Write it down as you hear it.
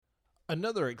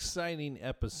Another exciting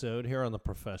episode here on the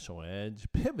Professional Edge,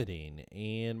 pivoting.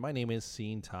 And my name is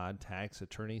Sean Todd, tax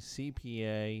attorney,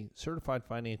 CPA, certified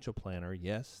financial planner.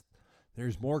 Yes,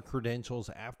 there's more credentials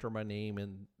after my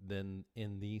name than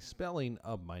in the spelling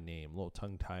of my name. A little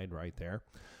tongue-tied right there.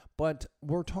 But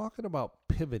we're talking about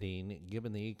pivoting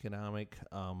given the economic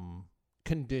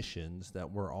conditions that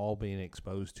we're all being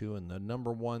exposed to. And the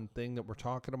number one thing that we're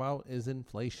talking about is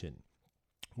inflation.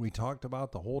 We talked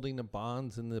about the holding of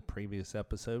bonds in the previous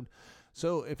episode.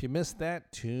 So if you missed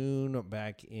that, tune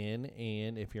back in.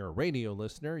 And if you're a radio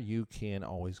listener, you can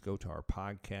always go to our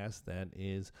podcast that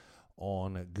is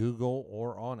on Google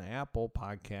or on Apple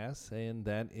Podcasts. And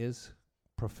that is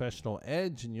Professional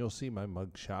Edge. And you'll see my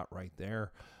mugshot right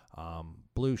there.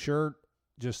 Blue shirt,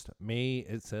 just me.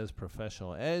 It says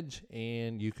Professional Edge.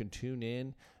 And you can tune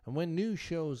in. And when new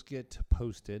shows get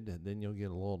posted, then you'll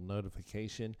get a little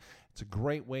notification. It's a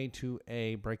great way to,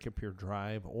 A, break up your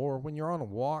drive, or when you're on a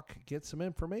walk, get some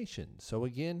information. So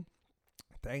again,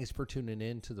 thanks for tuning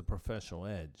in to the Professional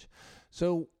Edge.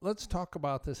 So let's talk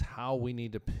about this, how we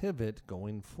need to pivot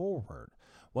going forward.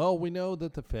 Well, we know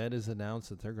that the Fed has announced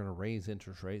that they're going to raise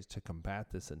interest rates to combat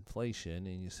this inflation.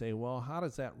 And you say, well, how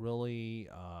does that really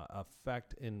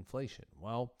affect inflation?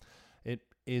 Well, it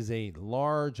is a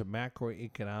large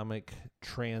macroeconomic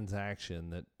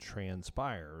transaction that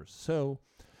transpires. So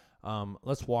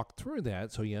let's walk through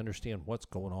that so you understand what's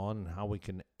going on and how we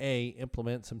can, A,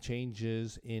 implement some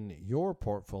changes in your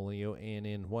portfolio and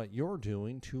in what you're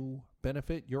doing to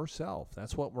benefit yourself.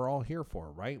 That's what we're all here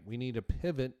for, right? We need to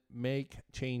pivot, make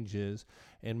changes,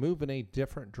 and move in a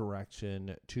different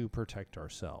direction to protect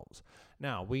ourselves.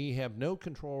 Now, we have no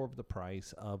control over the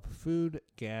price of food,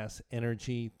 gas,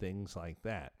 energy, things like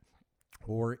that,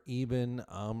 or even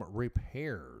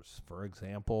repairs. For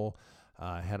example,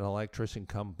 I had an electrician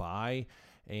come by,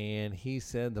 and he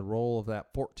said the roll of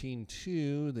that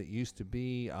 14.2 that used to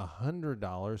be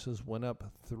 $100 has went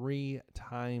up 3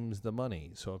 times the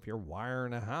money. So if you're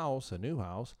wiring a house, a new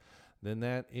house, then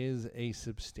that is a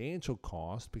substantial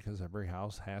cost because every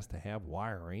house has to have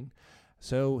wiring.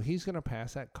 So he's going to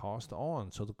pass that cost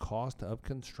on. So the cost of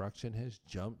construction has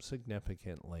jumped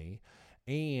significantly.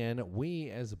 And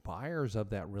we as buyers of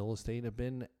that real estate have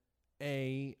been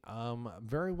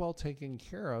very well taken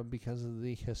care of because of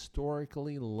the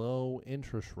historically low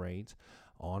interest rates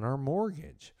on our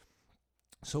mortgage.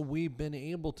 So we've been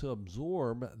able to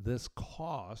absorb this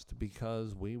cost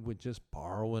because we would just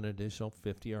borrow an additional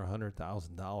 $50,000 or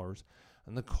 $100,000.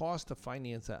 And the cost to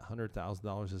finance that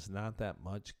 $100,000 is not that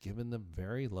much given the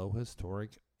very low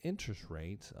historic interest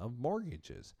rates of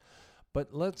mortgages.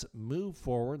 But let's move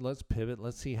forward. Let's pivot.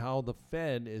 Let's see how the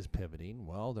Fed is pivoting.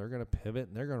 Well, they're going to pivot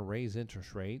and they're going to raise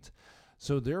interest rates.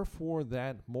 So therefore,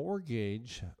 that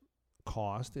mortgage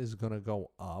cost is going to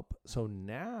go up. So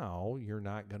now you're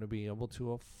not going to be able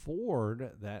to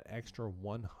afford that extra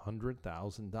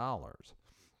 $100,000.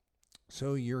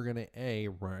 So you're going to, A,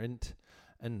 rent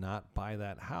and not buy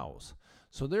that house.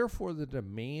 So therefore, the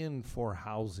demand for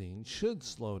housing should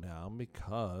slow down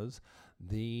because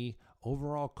the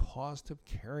overall cost of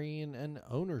carrying and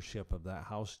ownership of that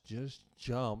house just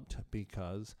jumped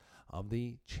because of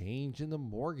the change in the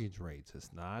mortgage rates.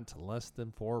 It's not less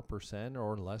than 4%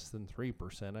 or less than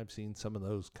 3%. I've seen some of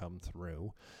those come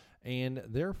through. And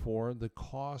therefore, the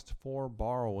cost for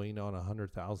borrowing on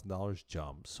 $100,000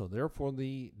 jumps. So therefore,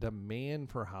 the demand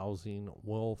for housing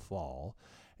will fall.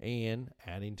 And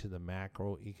adding to the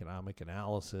macroeconomic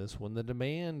analysis, when the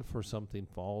demand for something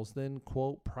falls, then,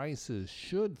 quote, prices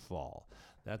should fall.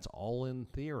 That's all in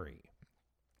theory.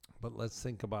 But let's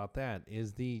think about that.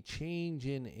 Is the change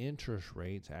in interest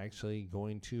rates actually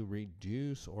going to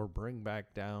reduce or bring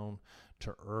back down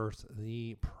to earth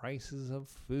the prices of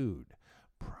food?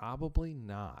 Probably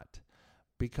not,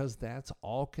 because that's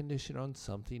all conditioned on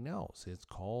something else. It's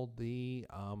called the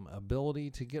ability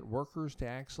to get workers to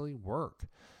actually work.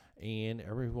 And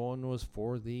everyone was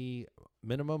for the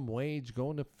minimum wage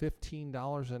going to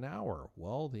 $15 an hour.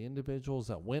 Well, the individuals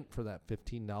that went for that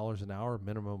 $15 an hour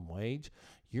minimum wage,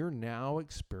 you're now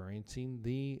experiencing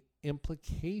the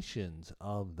implications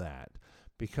of that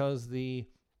because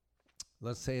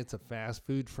let's say it's a fast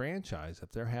food franchise.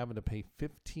 If they're having to pay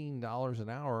 $15 an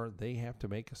hour, they have to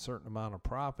make a certain amount of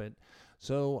profit.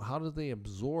 So how do they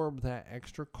absorb that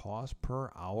extra cost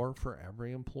per hour for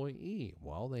every employee?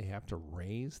 Well, they have to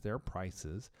raise their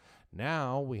prices.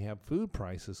 Now we have food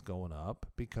prices going up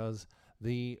because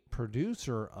the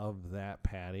producer of that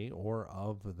patty or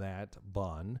of that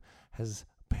bun has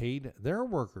paid their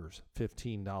workers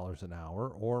 $15 an hour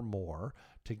or more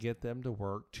to get them to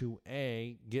work to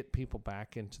get people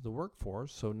back into the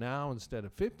workforce. So now instead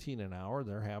of $15 an hour,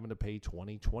 they're having to pay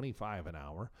 $20, $25 an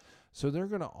hour. So they're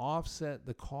going to offset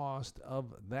the cost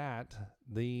of that,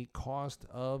 the cost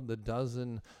of the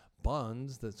dozen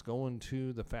buns that's going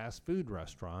to the fast food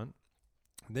restaurant.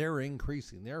 They're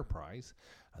increasing their price.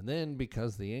 And then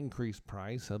because the increased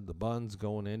price of the buns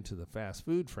going into the fast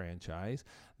food franchise,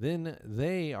 then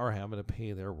they are having to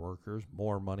pay their workers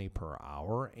more money per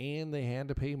hour, and they had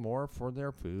to pay more for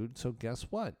their food. So guess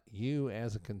what? You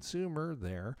as a consumer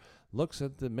there looks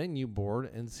at the menu board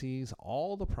and sees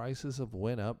all the prices have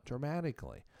went up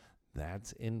dramatically.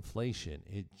 That's inflation.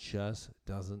 It just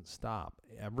doesn't stop.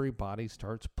 Everybody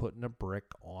starts putting a brick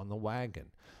on the wagon.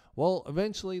 Well,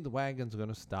 eventually the wagon's going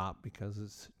to stop because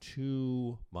it's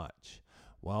too much.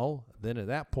 Well, then at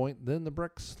that point, then the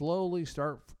bricks slowly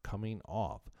start coming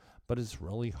off. But it's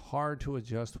really hard to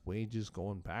adjust wages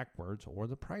going backwards or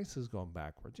the prices going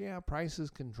backwards. Yeah, prices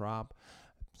can drop.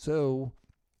 So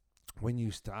when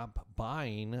you stop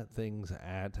buying things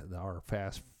at our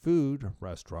fast food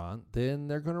restaurant, then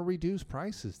they're going to reduce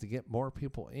prices to get more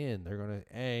people in. They're going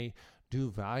to, do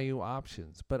value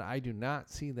options. But I do not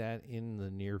see that in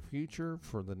the near future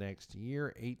for the next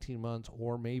year, 18 months,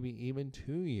 or maybe even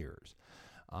 2 years.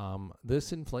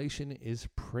 This inflation is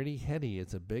pretty heady.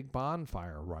 It's a big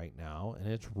bonfire right now,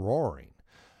 and it's roaring.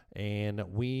 And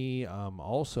we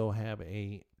also have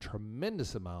a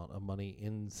tremendous amount of money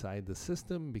inside the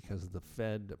system because of the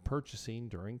Fed purchasing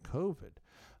during COVID.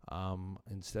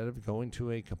 Instead of going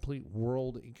to a complete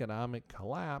world economic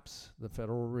collapse, the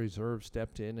Federal Reserve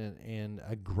stepped in and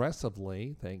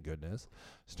aggressively, thank goodness,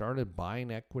 started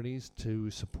buying equities to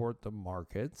support the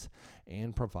markets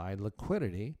and provide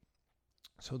liquidity.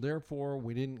 So therefore,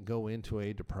 we didn't go into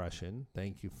a depression.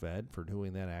 Thank you, Fed, for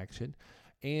doing that action.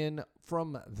 And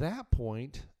from that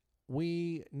point,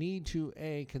 we need to,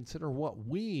 consider what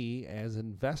we as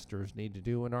investors need to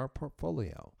do in our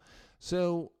portfolio.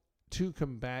 So to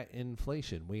combat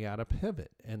inflation, we got to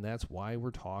pivot, and that's why we're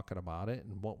talking about it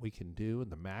and what we can do and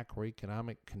the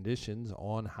macroeconomic conditions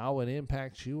on how it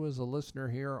impacts you as a listener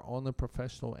here on the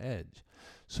Professional Edge.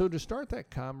 So to start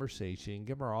that conversation,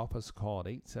 give our office a call at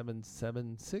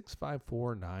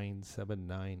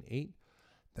 877-654-9798.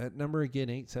 That number again,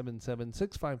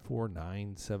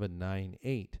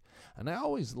 877-654-9798. And I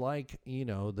always like,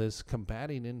 this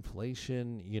combating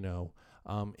inflation,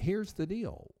 here's the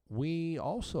deal. We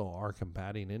also are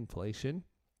combating inflation,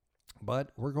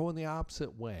 but we're going the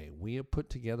opposite way. We have put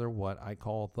together what I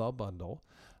call the bundle.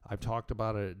 I've talked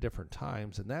about it at different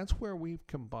times, and that's where we've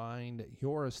combined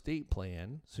your estate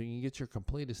plan so you can get your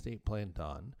complete estate plan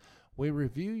done. We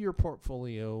review your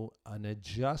portfolio and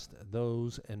adjust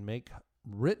those and make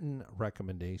written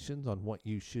recommendations on what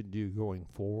you should do going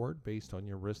forward based on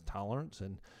your risk tolerance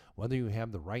and whether you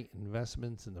have the right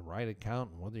investments in the right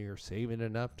account and whether you're saving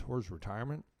enough towards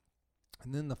retirement.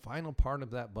 And then the final part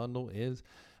of that bundle is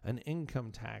an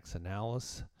income tax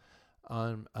analysis.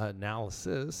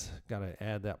 Got to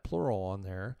add that plural on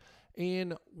there.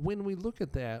 And when we look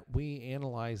at that, we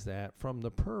analyze that from the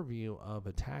purview of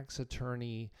a tax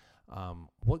attorney.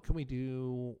 What can we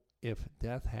do if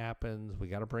death happens? We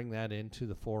got to bring that into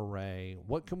the foray.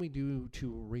 What can we do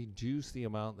to reduce the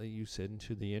amount that you send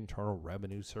to the Internal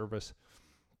Revenue Service?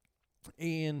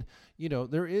 And,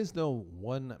 there is no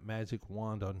one magic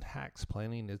wand on tax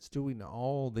planning. It's doing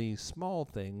all these small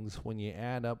things. When you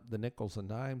add up the nickels and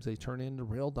dimes, they turn into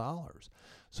real dollars.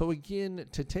 So again,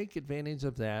 to take advantage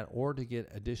of that or to get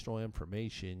additional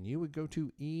information, you would go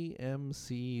to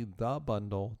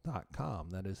emcthebundle.com.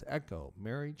 That is Echo,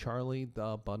 Mary, Charlie,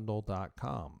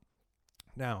 thebundle.com.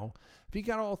 Now, if you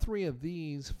got all three of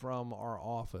these from our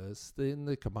office, then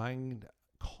the combined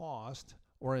cost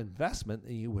or investment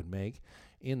that you would make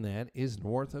in that is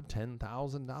north of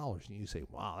 $10,000. And you say,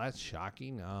 wow, that's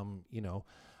shocking.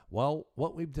 Well,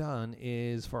 what we've done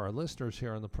is for our listeners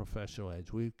here on the Professional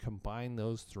Edge, we've combined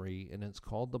those three and it's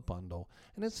called the bundle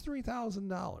and it's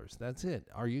 $3,000. That's it.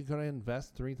 Are you going to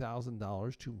invest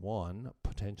 $3,000 to one,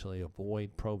 potentially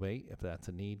avoid probate if that's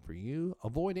a need for you,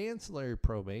 avoid ancillary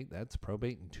probate, that's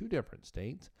probate in 2 different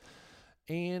states,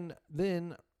 and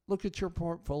then look at your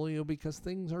portfolio because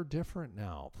things are different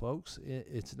now, folks.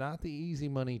 It's not the easy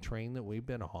money train that we've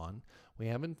been on. We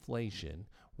have inflation.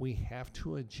 We have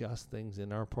to adjust things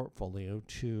in our portfolio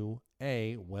to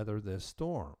weather this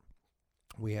storm.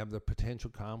 We have the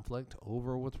potential conflict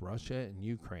over with Russia and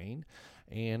Ukraine,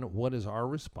 and what is our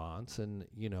response? And,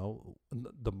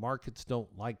 the markets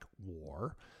don't like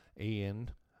war,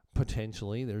 and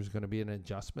potentially there's going to be an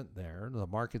adjustment there. The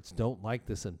markets don't like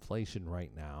this inflation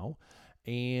right now.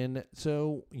 And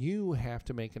so you have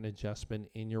to make an adjustment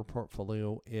in your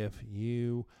portfolio if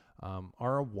you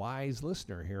are a wise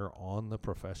listener here on the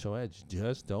Professional Edge.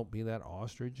 Just don't be that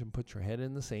ostrich and put your head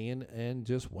in the sand and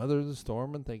just weather the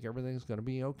storm and think everything's going to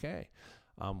be okay.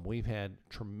 We've had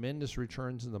tremendous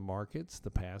returns in the markets the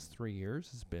past 3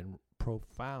 years. It's been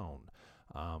profound.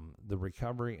 The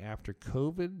recovery after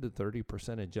COVID, the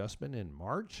 30% adjustment in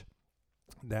March,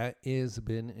 that has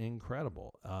been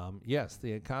incredible. Yes,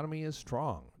 the economy is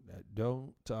strong.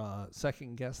 Don't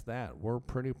second guess that. We're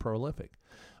pretty prolific.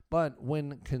 But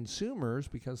when consumers,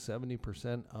 because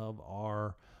 70% of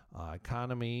our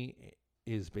economy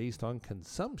is based on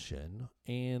consumption,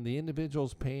 and the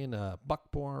individual's paying $1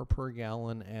 more per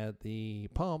gallon at the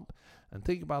pump, and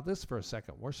think about this for a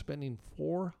second, we're spending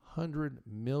 $400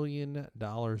 million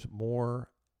more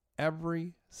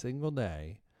every single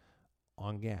day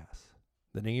on gas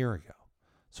than a year ago.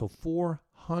 So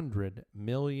 $400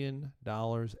 million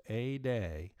a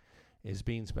day is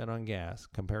being spent on gas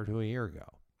compared to a year ago.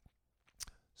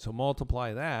 So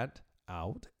multiply that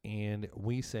out, and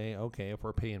we say, okay, if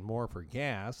we're paying more for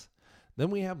gas, then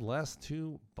we have less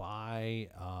to buy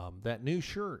that new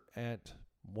shirt at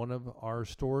one of our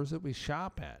stores that we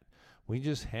shop at. We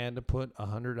just had to put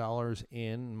 $100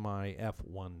 in my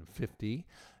F-150,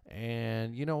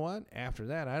 and you know what? After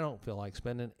that, I don't feel like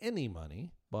spending any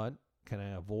money, but can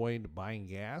I avoid buying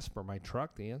gas for my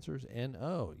truck? The answer is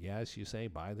no. Yes, you say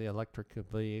buy the electric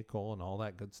vehicle and all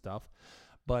that good stuff,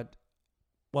 but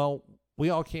well, we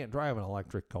all can't drive an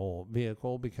electrical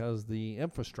vehicle because the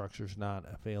infrastructure is not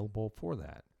available for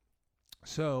that.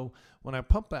 So when I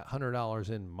pump that $100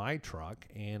 in my truck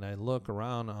and I look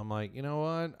around, I'm like, you know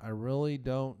what? I really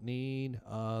don't need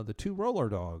the 2 roller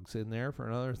dogs in there for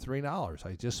another $3.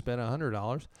 I just spent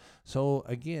 $100. So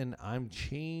again, I'm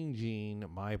changing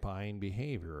my buying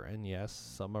behavior. And yes,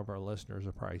 some of our listeners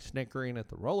are probably snickering at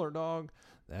the roller dog.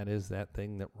 That is that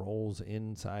thing that rolls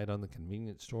inside on the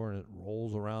convenience store and it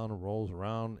rolls around and rolls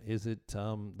around. Is it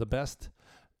the best?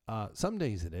 Some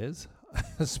days it is,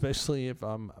 especially if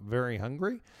I'm very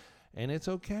hungry, and it's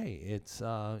okay. It's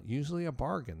usually a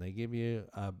bargain. They give you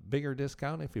a bigger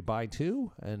discount if you buy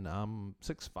 2, and I'm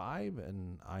 6'5",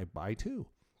 and I buy 2.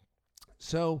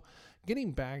 So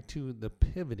getting back to the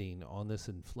pivoting on this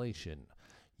inflation,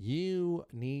 you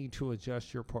need to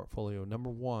adjust your portfolio.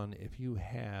 Number one, if you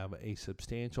have a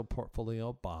substantial portfolio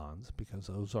of bonds, because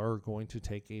those are going to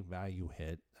take a value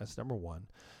hit. That's number one.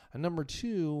 And number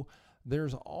two,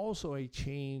 there's also a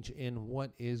change in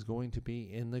what is going to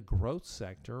be in the growth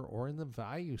sector or in the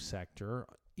value sector.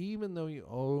 Even though you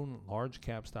own large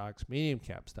cap stocks, medium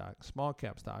cap stocks, small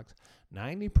cap stocks,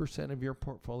 90% of your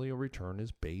portfolio return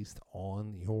is based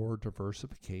on your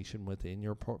diversification within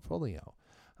your portfolio.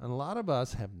 And a lot of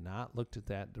us have not looked at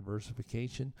that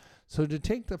diversification. So to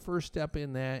take the first step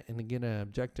in that and to get an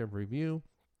objective review,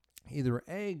 either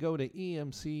A, go to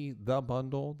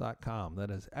emcthebundle.com.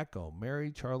 That is Echo, Mary,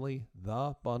 Charlie,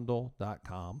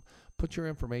 thebundle.com. Put your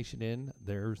information in.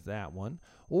 There's that one.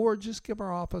 Or just give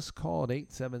our office a call at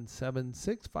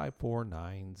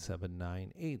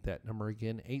 877-654-9798. That number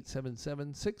again,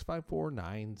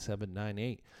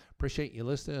 877-654-9798. Appreciate you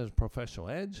listening to Professional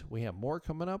Edge. We have more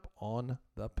coming up on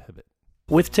The Pivot.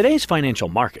 With today's financial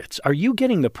markets, are you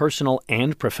getting the personal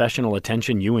and professional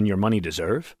attention you and your money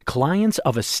deserve? Clients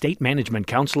of estate management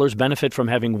counselors benefit from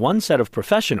having one set of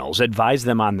professionals advise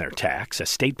them on their tax,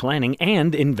 estate planning,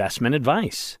 and investment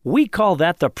advice. We call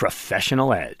that the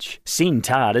Professional Edge. Sean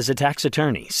Todd is a tax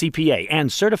attorney, CPA,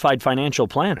 and certified financial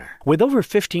planner. With over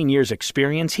 15 years'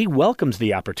 experience, he welcomes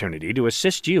the opportunity to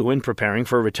assist you in preparing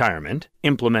for retirement,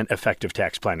 implement effective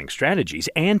tax planning strategies,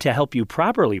 and to help you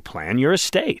properly plan your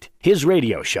estate. His radio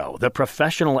show, The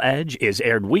Professional Edge, is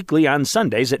aired weekly on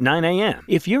Sundays at 9 a.m.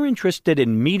 If you're interested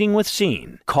in meeting with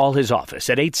Sean, call his office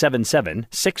at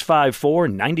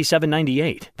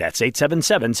 877-654-9798. That's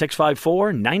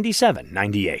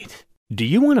 877-654-9798. Do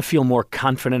you want to feel more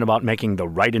confident about making the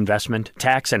right investment,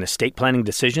 tax, and estate planning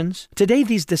decisions? Today,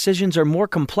 these decisions are more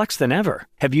complex than ever.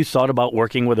 Have you thought about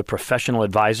working with a professional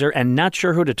advisor and not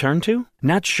sure who to turn to?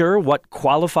 Not sure what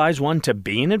qualifies one to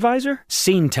be an advisor?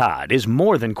 Sean Todd is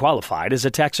more than qualified as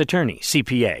a tax attorney,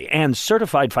 CPA, and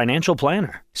certified financial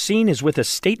planner. Sean is with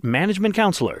Estate Management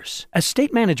Counselors.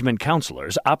 Estate Management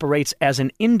Counselors operates as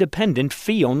an independent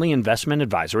fee-only investment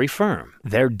advisory firm.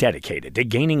 They're dedicated to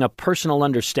gaining a personal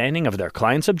understanding of their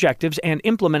clients' objectives and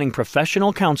implementing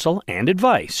professional counsel and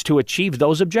advice to achieve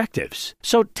those objectives.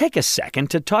 So take a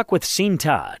second to talk with Sean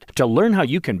Todd to learn how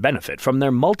you can benefit from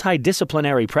their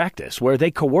multidisciplinary practice where they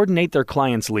coordinate their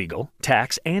clients' legal,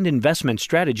 tax, and investment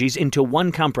strategies into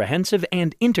one comprehensive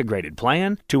and integrated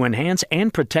plan to enhance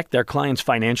and protect their clients'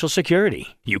 financial financial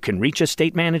security. You can reach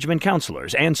estate management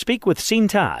counselors and speak with Scene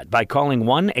Todd by calling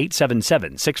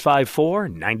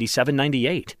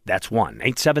 1-877-654-9798. That's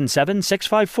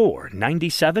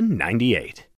 1-877-654-9798.